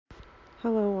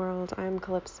Hello world, I'm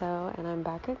Calypso and I'm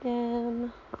back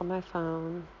again on my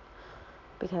phone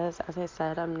because as I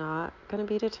said, I'm not going to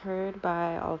be deterred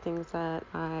by all things that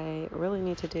I really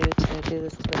need to do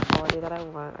this to the quality that I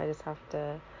want. I just have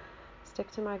to stick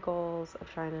to my goals of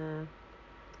trying to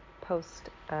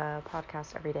post a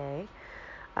podcast every day.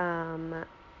 My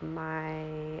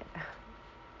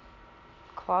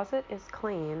closet is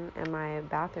clean and my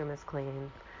bathroom is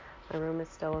clean. My room is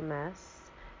still a mess.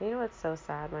 You know what's so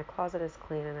sad? My closet is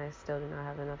clean and I still do not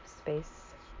have enough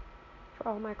space for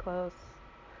all my clothes.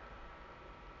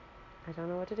 I don't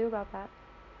know what to do about that.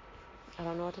 I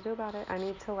don't know what to do about it. I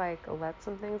need to let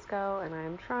some things go and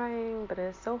I'm trying, but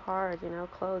it's so hard,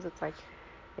 clothes, it's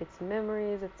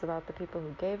memories, it's about the people who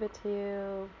gave it to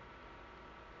you.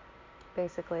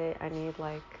 Basically, I need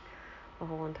a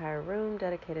whole entire room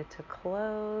dedicated to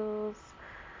clothes.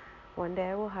 One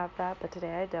day I will have that, but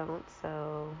today I don't,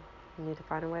 so I need to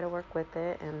find a way to work with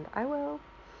it, and I will.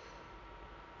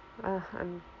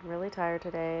 I'm really tired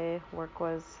today. Work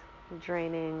was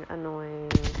draining,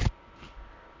 annoying,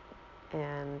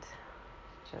 and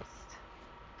just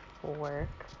work.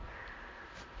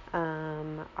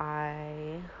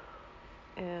 I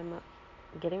am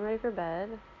getting ready for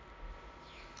bed.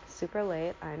 Super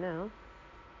late, I know.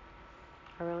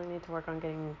 I really need to work on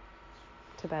getting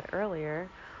to bed earlier.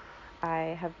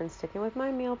 I have been sticking with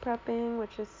my meal prepping,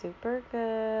 which is super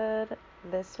good.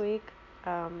 This week,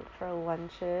 for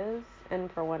lunches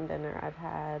and for one dinner, I've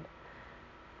had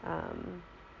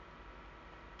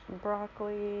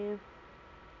broccoli,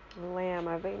 lamb.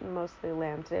 I've eaten mostly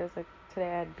lamb. Today I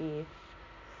had beef,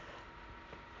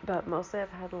 but mostly I've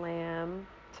had lamb.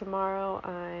 Tomorrow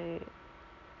I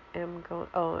am going.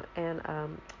 Oh, and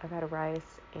I've had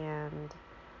rice and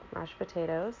mashed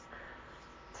potatoes.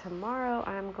 Tomorrow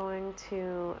I'm going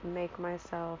to make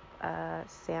myself a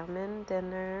salmon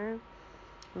dinner.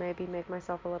 Maybe make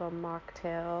myself a little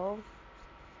mocktail.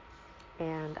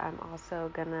 And I'm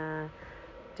also gonna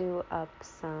do up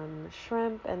some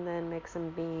shrimp and then make some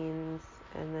beans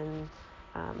and then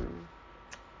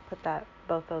put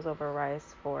both those over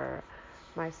rice for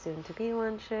my soon-to-be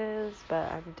lunches.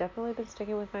 But I've definitely been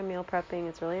sticking with my meal prepping.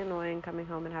 It's really annoying coming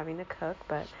home and having to cook,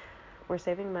 but we're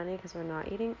saving money because we're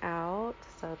not eating out,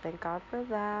 so thank God for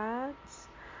that.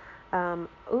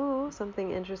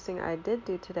 Something interesting I did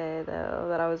do today, though,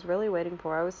 that I was really waiting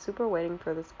for. I was super waiting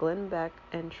for this Glenn Beck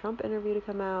and Trump interview to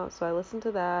come out, so I listened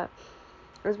to that.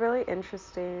 It was really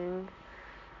interesting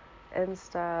and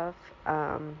stuff.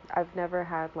 I've never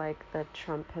had the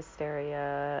Trump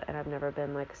hysteria, and I've never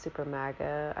been super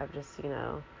MAGA. I've just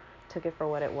took it for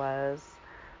what it was,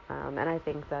 and I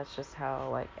think that's just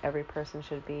how every person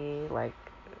should be.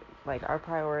 Our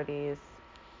priorities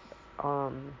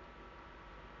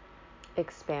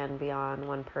expand beyond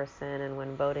one person, and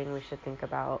when voting we should think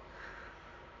about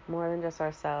more than just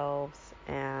ourselves.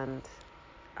 And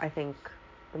I think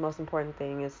the most important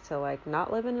thing is to not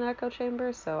live in an echo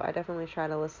chamber. So I definitely try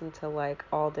to listen to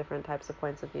all different types of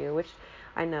points of view, which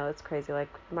I know it's crazy.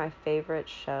 My favorite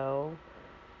show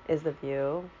is The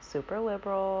View, super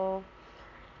liberal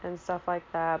and stuff like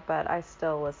that, but I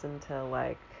still listen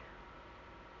to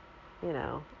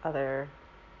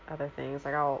other things.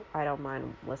 I don't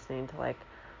mind listening to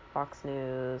Fox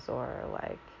News or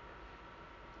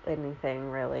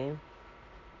anything really.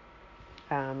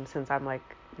 Since I'm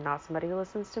not somebody who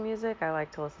listens to music, I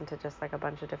like to listen to just a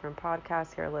bunch of different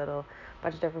podcasts, hear a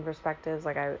bunch of different perspectives.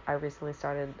 I recently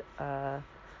started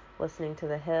listening to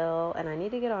The Hill, and I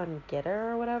need to get on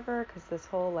Getter or whatever, because this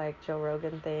whole Joe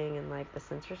Rogan thing and the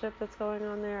censorship that's going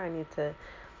on there, I need to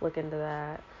look into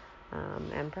that.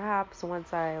 And perhaps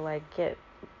once I get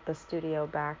the studio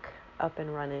back up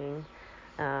and running,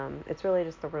 it's really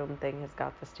just the room thing has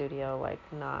got the studio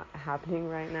not happening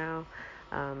right now,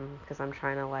 because I'm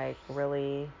trying to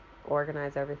really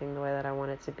organize everything the way that I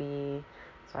want it to be,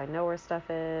 so I know where stuff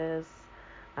is.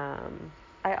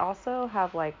 I also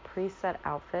have preset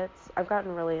outfits. I've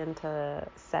gotten really into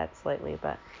sets lately,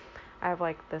 but I have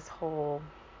this whole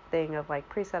thing of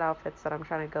preset outfits that I'm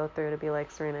trying to go through to be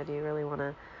Serena, do you really want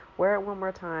to wear it one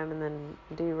more time? And then,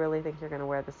 do you really think you're going to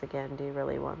wear this again? Do you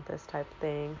really want this type of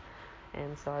thing?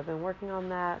 And so I've been working on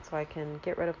that so I can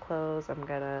get rid of clothes. I'm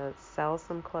going to sell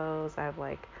some clothes. I have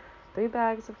 3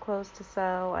 bags of clothes to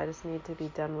sell. I just need to be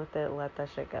done with it, let that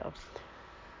shit go.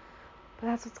 But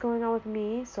that's what's going on with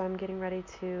me. So I'm getting ready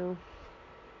to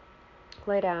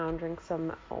lay down, drink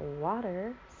some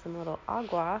water, some little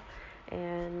agua,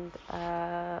 and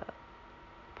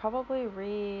probably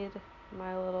read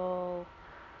my little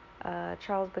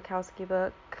Charles Bukowski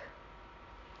book.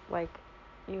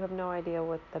 You have no idea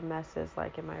what the mess is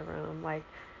in my room.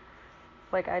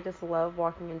 Like, I just love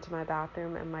walking into my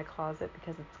bathroom and my closet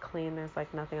because it's clean. There's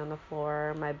like nothing on the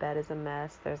floor. My bed is a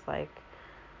mess. There's like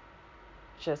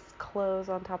just clothes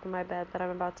on top of my bed that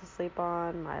I'm about to sleep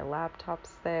on. My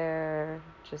laptop's there.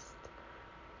 Just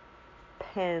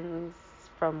pens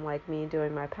from like me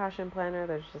doing my passion planner.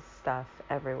 There's just stuff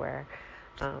everywhere.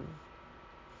 Um,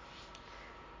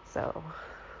 so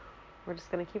we're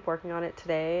just gonna keep working on it.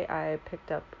 Today I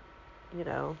picked up, you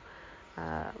know,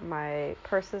 my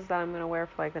purses that I'm gonna wear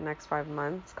for like the next 5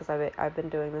 months, because I've been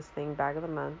doing this thing bag of the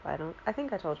month. I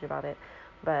think I told you about it,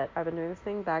 but I've been doing this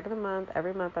thing bag of the month.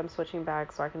 Every month I'm switching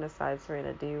bags so I can decide,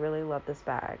 Serena, do you really love this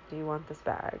bag? Do you want this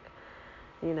bag?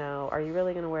 Are you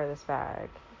really gonna wear this bag?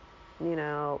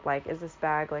 Like, is this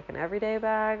bag like an everyday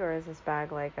bag, or is this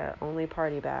bag like a only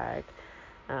party bag?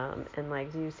 And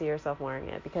like, do you see yourself wearing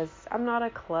it? Because I'm not a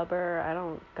clubber. I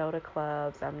don't go to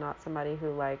clubs. I'm not somebody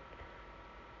who like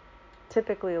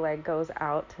typically like goes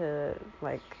out to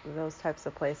like those types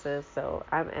of places. So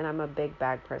I'm a big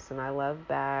bag person. I love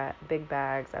big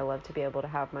bags. I love to be able to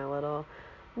have my little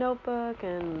notebook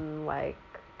and like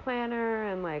planner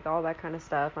and like all that kind of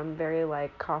stuff. I'm very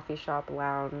like coffee shop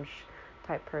lounge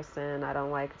type person. I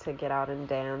don't like to get out and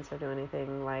dance or do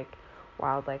anything like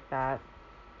wild like that.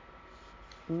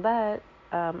 But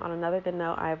on another good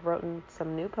note, I've written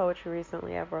some new poetry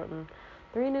recently. I've written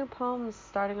 3 new poems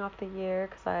starting off the year,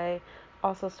 because I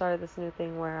also started this new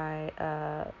thing where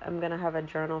I'm going to have a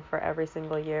journal for every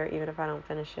single year, even if I don't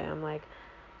finish it. I'm like,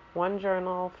 one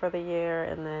journal for the year,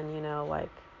 and then,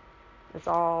 like, it's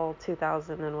all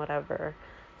 2000 and whatever.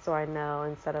 So I know,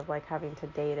 instead of like having to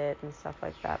date it and stuff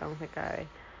like that. I don't think I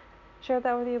shared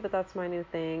that with you, but that's my new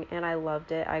thing, and I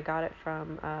loved it. I got it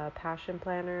from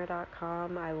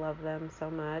passionplanner.com. I love them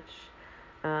so much.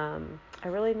 I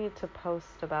really need to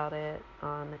post about it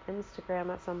on Instagram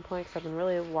at some point, because I've been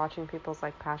really watching people's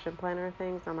like passion planner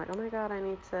things. I'm like, oh my god, I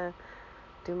need to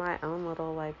do my own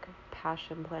little like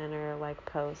passion planner like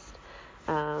post.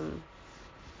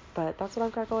 But that's what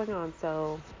I've got going on.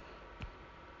 So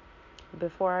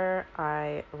before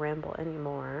I ramble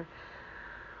anymore,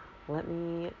 let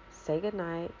me say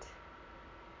goodnight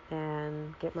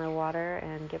and get my water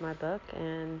and get my book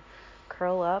and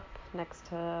curl up next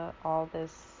to all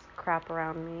this crap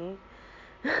around me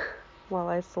while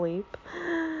I sleep.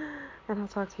 And I'll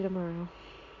talk to you tomorrow.